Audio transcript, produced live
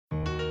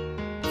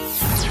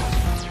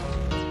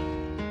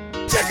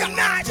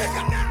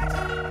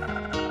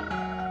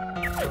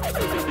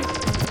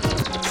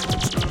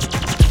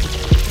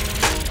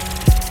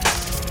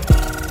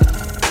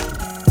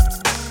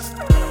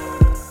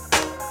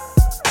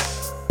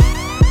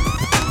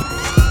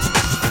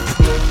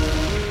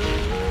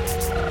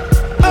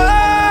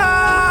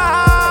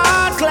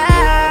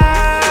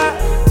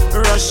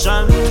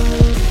Russian,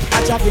 I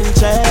jump in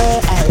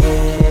chair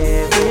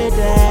every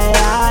day. I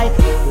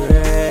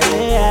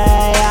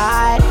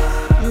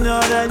know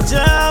that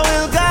Jah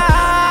will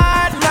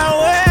guide my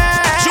way.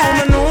 Show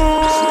me no,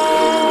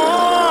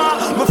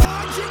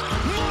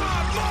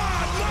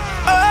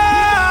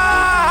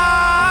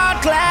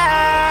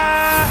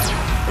 Claire.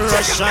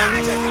 Russian,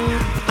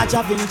 I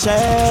jump in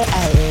chair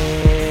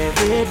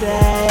every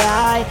day.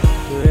 I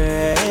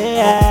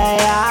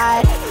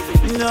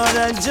know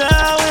that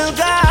Jah will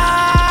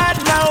guide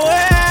my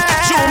way.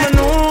 Show me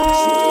no,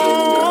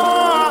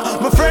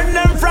 my friend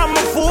them from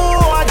my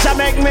food, Jah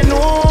make me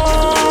know.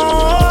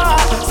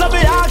 So be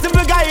ask if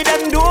we guide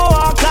them do,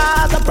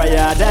 cause a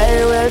prayer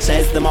they will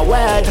chase them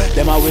away.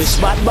 Them a wish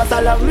but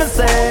I love me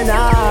say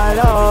nah,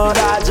 Lord,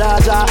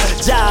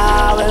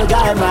 Jah will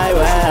guide my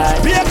way.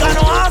 Be a can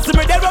ask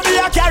me, they will be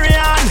a carry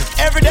on.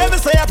 Every day me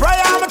say a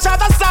prayer, I'm a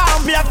chat a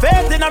sound. Be a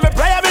faith in me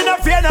prayer, me no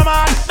fear no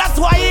man. That's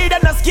why he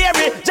them not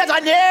scary. Jah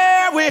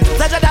near we,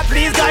 so Jah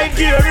please guide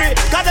Gary.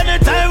 Cause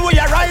anytime we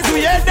arise,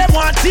 we hear them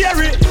want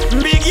theory.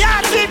 Big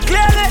yard see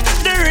clearly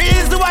the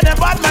reason why the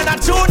bad man are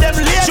true them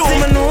lazy. Show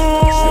me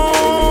no,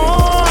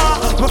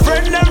 my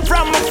friend them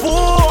from my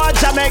food,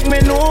 Jah make me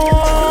know.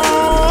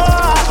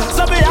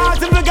 So be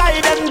ask if we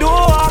guide them do,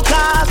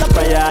 cause a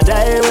prayer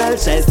they will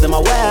chase them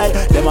away.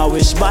 Them a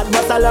wish but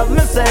I love me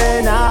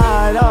say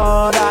nah,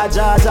 Lord,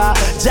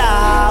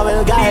 Jah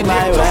will guide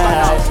my way.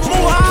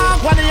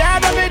 Walk when the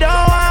end of me don't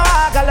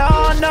walk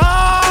alone, no,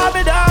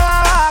 me don't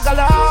walk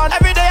alone.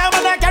 Every day I'm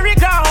gonna carry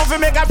crown for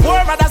make a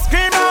poor mother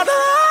scream out.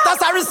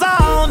 That's how it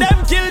sound.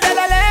 Them kill the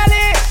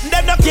lady,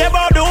 them don't care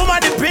about the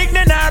woman, the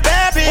picnic or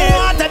baby.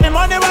 Want any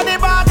money when they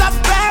bought a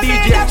baby.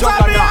 That's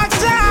why me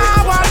ask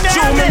Jah one day.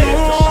 Show me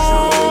no,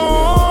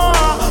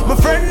 my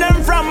friend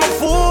them from my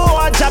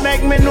food, Jah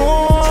make me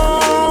know.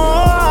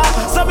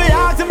 So be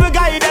ask if we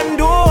guide them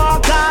do,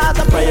 cause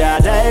a prayer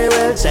they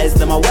will chase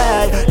them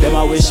away. Them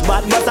a wish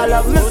but I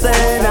love me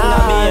say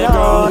nah,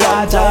 Lord,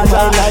 Jah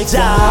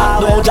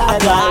will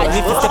guide my way.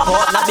 If it's the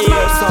pot, not the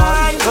earth,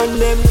 son.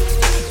 Condemn,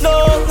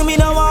 no, me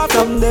no want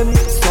from them.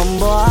 Some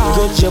boy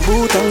got your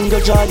boot and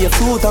got all your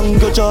suit and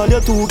got all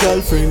your two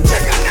girlfriends.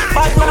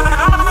 But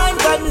I'm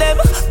condemn,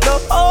 no,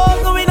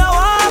 oh, me no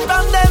want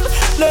from them.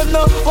 Them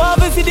no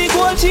want to see the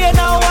gold chain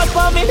now. What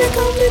for me they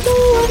come to do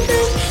one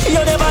day.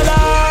 You never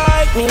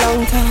like me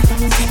long time.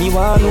 You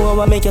wanna know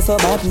what make you so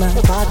bad, man?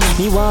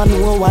 You wanna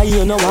know why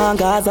you no want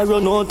Gaza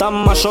run out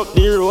and mash up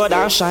the road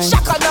and shine.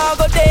 Shaka now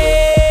go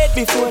dead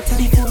before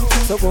time.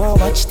 So go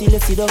and watch till you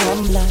see the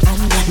rumbler.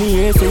 Me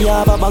here say you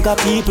have a bag of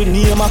people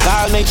near my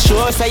car. Make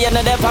sure say you're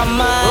not there for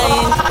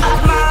mine.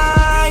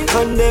 Mine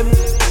from them.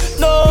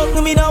 No,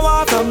 me no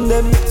want from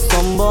them.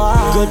 Some boy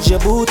got your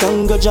boot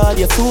and got all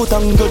your suit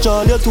and got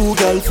all your two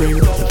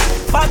girlfriends.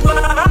 But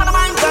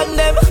mine from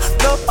them.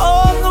 No,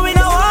 oh, me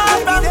no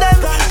want from them.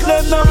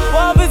 Them no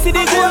want to see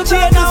the gold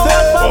chain now.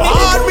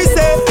 Hard me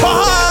say,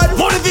 hard.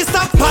 Money we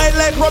stockpile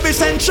like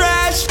rubbish and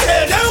trash.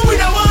 Tell them we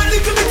don't want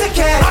little bit of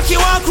cash. Rocky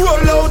walk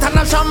roll out and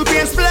a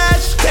champagne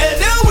splash. Tell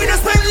them we don't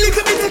spend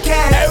little bit of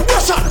cash. Hey,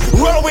 Russian,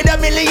 roll with a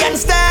million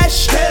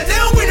stash. Tell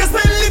them we don't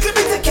spend little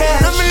bit of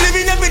cash. I'm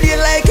living every day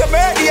like a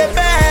birthday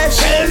bash.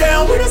 Tell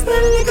them we don't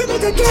spend little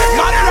bit of cash.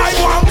 Man ride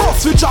one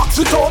bus with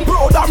jacks with on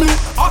proud of me.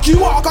 Aki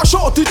walk a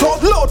short it out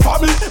loud for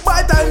me.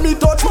 By the time me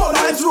touch more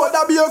lines road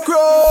I be a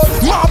crowd.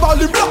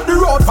 Marble block the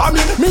road for me.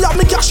 Me have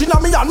me cash in a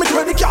me hand, me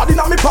credit card in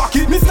a me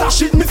pocket. Me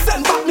stash it, me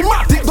send back, me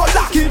matic, don't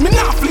lock it. Me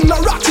nah fling no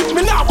ratchet,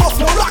 me nah bust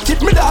no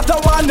rocket. Me daughter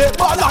want it,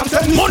 balance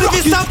and money we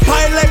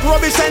stockpile like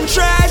rubbish and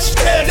trash.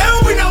 Tell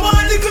them we don't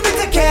want little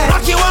bit of cash.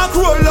 Rocky walk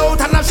roll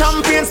out and a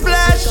champagne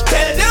splash.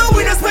 Tell them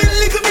we don't spend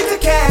little bit of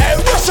cash. Hey,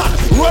 Russian,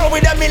 roll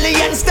with a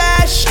million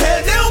stash.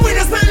 Tell them we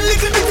don't spend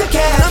little bit of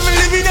cash. I'm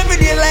living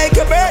every day like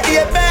a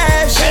birthday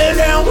bash. Tell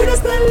them we don't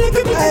spend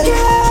little bit of cash.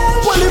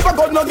 Well, if I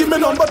God no give me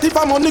none, but if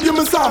I money give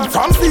me some.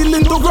 From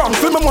ceiling to ground,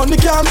 feel me money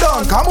can't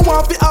done. Come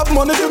want to have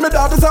money, give me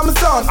daughters and my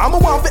son. I'm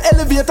want to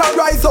elevate and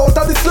rise out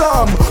of the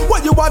slum.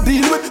 What you are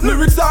dealing with,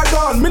 lyrics are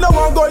gone. Me no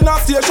want go in a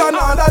station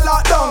under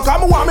lockdown.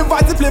 Come want me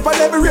fight to play for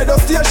every radio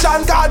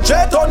station. God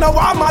jet on a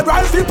war mad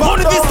run feel pop.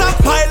 Money be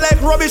stockpile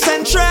like rubbish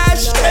and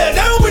trash. Tell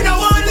them we no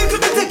want little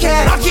bit of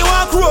cash. Rocky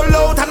walk roll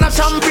out and a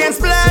champagne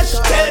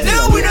splash. Tell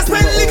them we no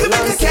spend little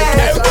bit of cash.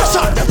 Hey,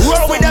 Russian,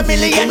 roll with a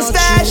million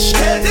stash.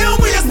 Tell them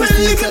we no spend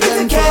little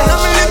bit of cash.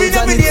 I'm living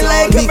every day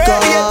like a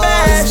birthday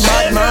bash.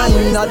 Bad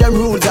man, know the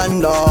rules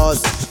and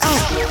laws.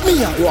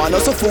 Me a go on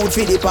also food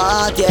for the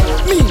party.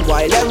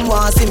 Meanwhile, them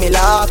want see me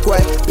lock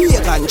way.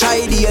 Pagan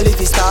try deal if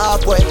he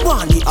stop way.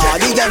 Want the all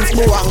against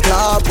me and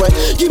clap way.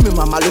 Give me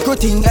mama look a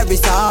thing every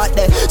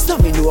Saturday. So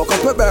me know a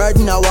couple bird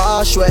in a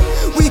wash way.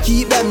 We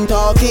keep them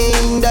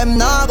talking. Them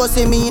nah go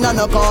see me in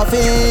a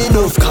coffin.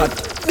 Enough cut.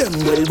 Them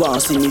well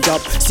want see me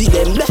drop. See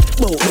them black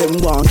bout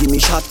them want give me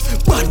shot.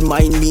 Bad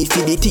mind me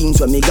for the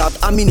things when me got.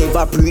 And me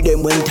never pre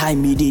them when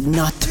time me did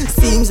not.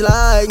 Seems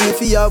like me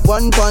fi have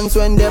one pants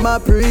when them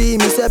a pre.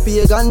 Me say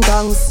pagan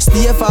tongues.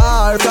 Stay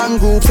far from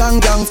groups and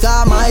gangs.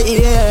 Cause my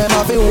aim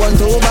a fi want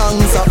to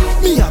bounce up.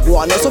 Me a go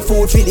and also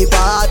food for the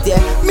party.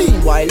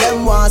 Meanwhile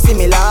them want see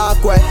me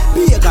lock way.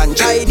 Pagan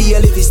try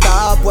deal if he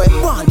stop way.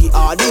 Want the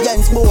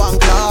audience go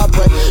and clap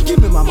way. Give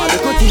me mama the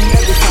good thing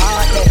every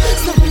start there.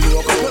 Stop me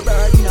look up a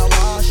bird in a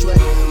wash way.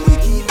 We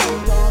keep on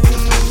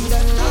walking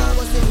then I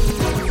was in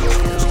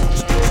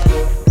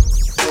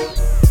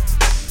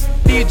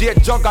DJ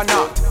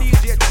Juggernaut.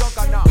 DJ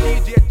Juggernaut.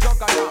 DJ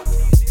Juggernaut.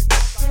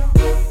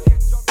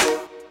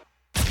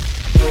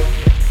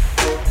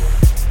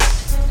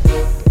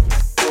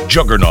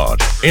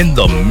 Juggernaut in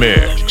the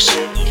mix.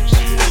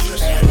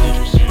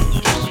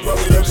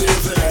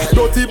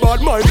 Dirty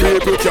bad mind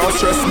people can't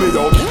stress me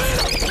out.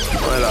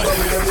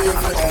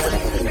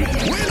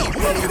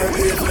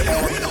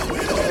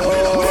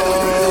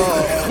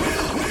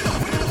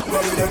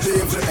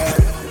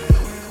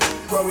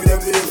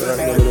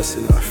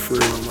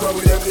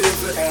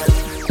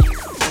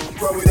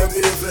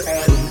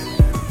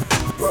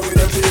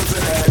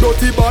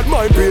 Dirty bad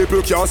mind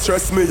people can't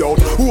stress me out.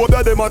 Who of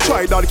them a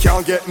try that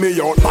can't get me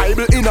out?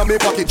 Bible in a me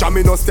pocket and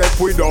me no step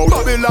without.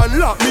 Babylon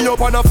lock me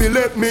up and a feel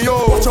let me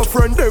out. Watch a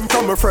friend them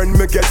from a friend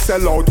me get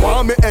sell out.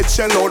 Want me head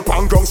shell out,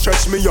 pan ground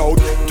stretch me out.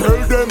 Tell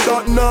them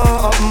that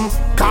nah happen,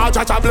 cause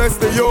Jah bless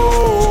the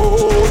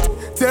youth.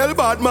 Tell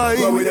bad mind,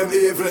 where with them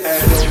evil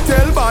head.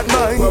 Tell bad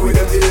mind, where with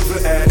them evil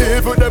head.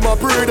 Evil them a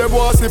pray, them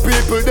want see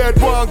people dead.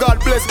 Want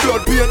God bless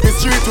blood, paint the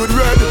street with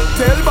red.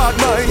 Tell bad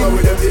mind, where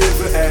with them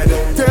evil head.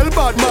 Tell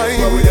bad mind,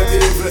 where with them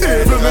evil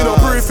head. Evil me no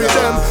pray for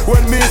them,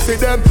 when me see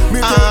them, me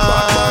tell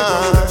bad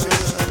mind.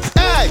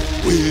 Hey,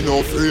 we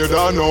no afraid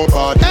of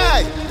nobody.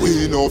 Hey,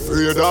 we no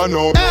afraid of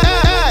nobody.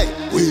 Hey,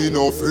 we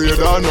no afraid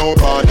of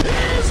nobody.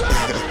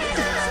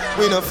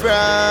 We no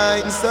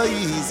frightened so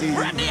easy.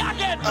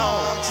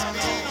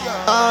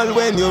 All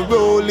when you're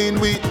rolling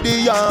with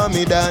the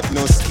army that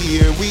no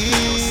scare we.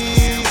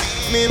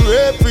 Me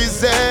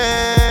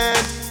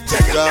represent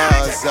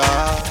Gaza.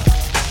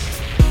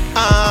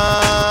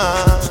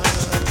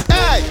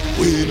 Hey,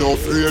 we no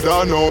afraid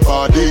of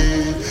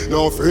nobody.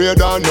 No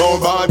afraid of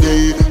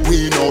nobody.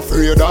 We no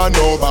afraid of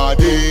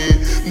nobody.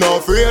 No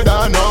afraid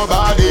of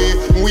nobody.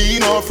 We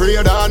no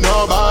afraid of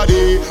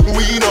nobody.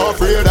 We no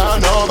afraid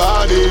of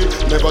nobody.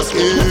 Never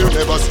scared,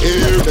 never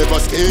scared, never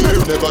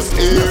scared, never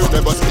scared,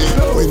 never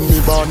scared. When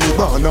me born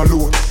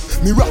alone.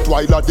 Me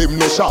Rottweiler them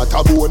no shot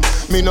a bone.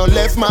 Me no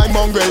left my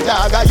mongrel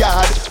dog a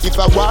yard. If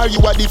I war you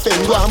a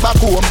defend, go and back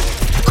home.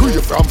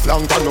 Crave from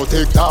flank and no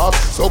take talk.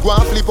 So go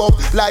and flip up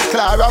like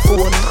Clara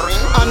phone.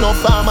 And no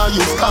farmer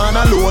use can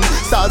alone.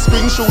 Salt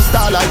Spring shoe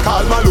star like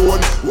Karl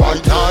Malone.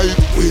 White night,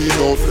 we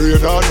no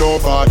afraid of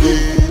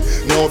nobody.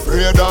 No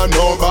afraid of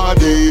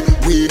nobody.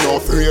 We no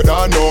afraid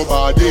of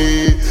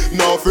nobody.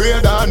 No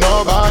afraid of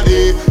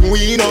nobody.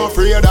 We no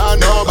afraid of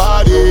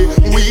nobody.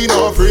 We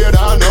no afraid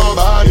of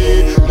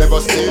nobody.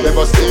 Never stay,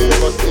 never stay,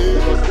 never stay,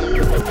 never stay.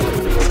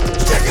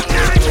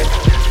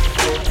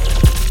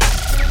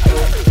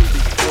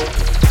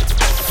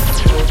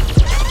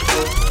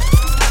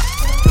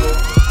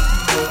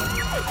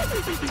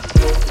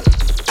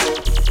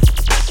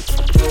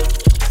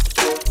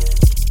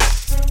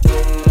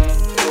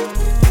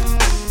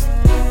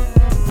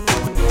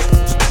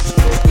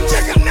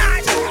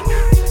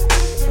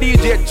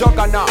 DJ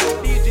Juggernaut.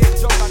 DJ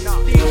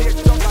Juggernaut. DJ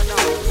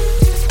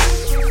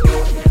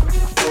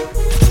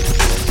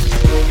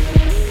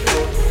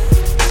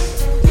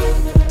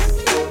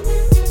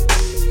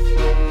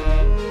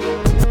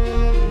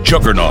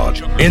Juggernaut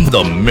in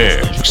the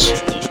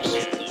mix.